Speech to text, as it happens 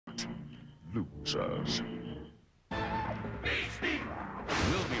losers.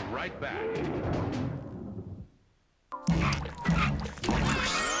 We'll be right back.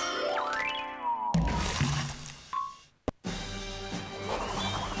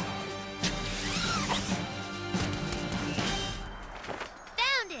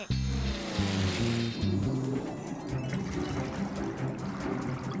 Found it!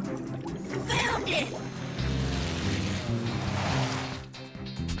 Found it!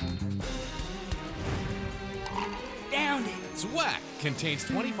 Found it! Zwack contains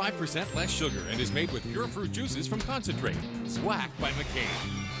 25% less sugar and is made with pure fruit juices from concentrate. Zwack by McCain.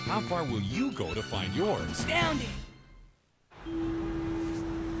 How far will you go to find yours? Found it!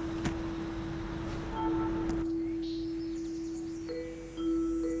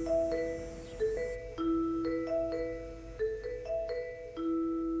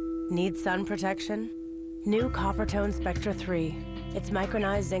 Need sun protection? New Coppertone Spectra 3. Its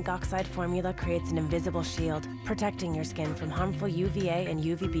micronized zinc oxide formula creates an invisible shield, protecting your skin from harmful UVA and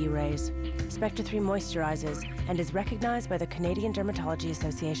UVB rays. Spectra 3 moisturizes and is recognized by the Canadian Dermatology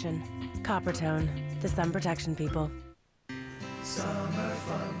Association. Coppertone, the sun protection people. Summer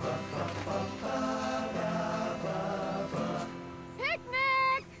fun,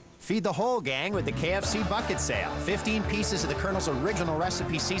 Picnic! Feed the whole gang with the KFC Bucket Sale. 15 pieces of the Colonel's original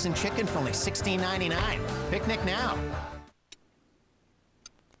recipe seasoned chicken for only $16.99. Picnic now.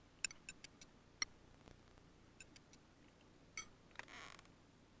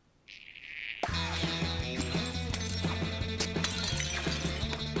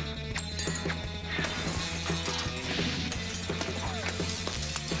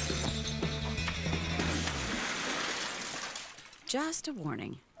 Just a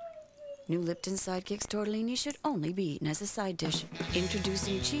warning. New Lipton Sidekicks Tortellini should only be eaten as a side dish.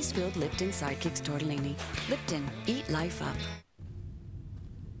 Introducing cheese-filled Lipton Sidekicks Tortellini. Lipton, eat life up.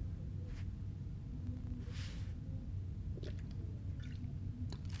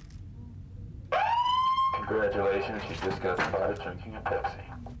 Congratulations, you just got spotted drinking a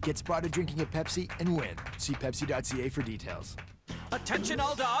Pepsi. Get spotted drinking a Pepsi and win. See Pepsi.ca for details. Attention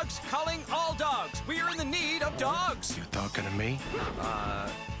all dogs, calling all dogs. We are in the need of dogs. You talking to me?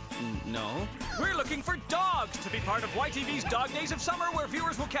 No. We're looking for dogs to be part of YTV's Dog Days of Summer, where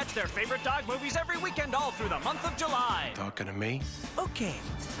viewers will catch their favorite dog movies every weekend all through the month of July. Talking to me? Okay,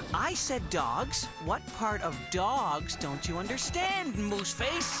 I said dogs. What part of dogs don't you understand,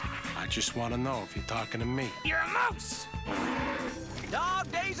 Mooseface? I just want to know if you're talking to me. You're a mouse!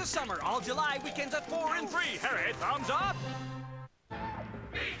 Dog Days of Summer, all July weekends at 4 and 3. Harry, thumbs up.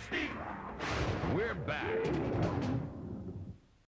 We're back.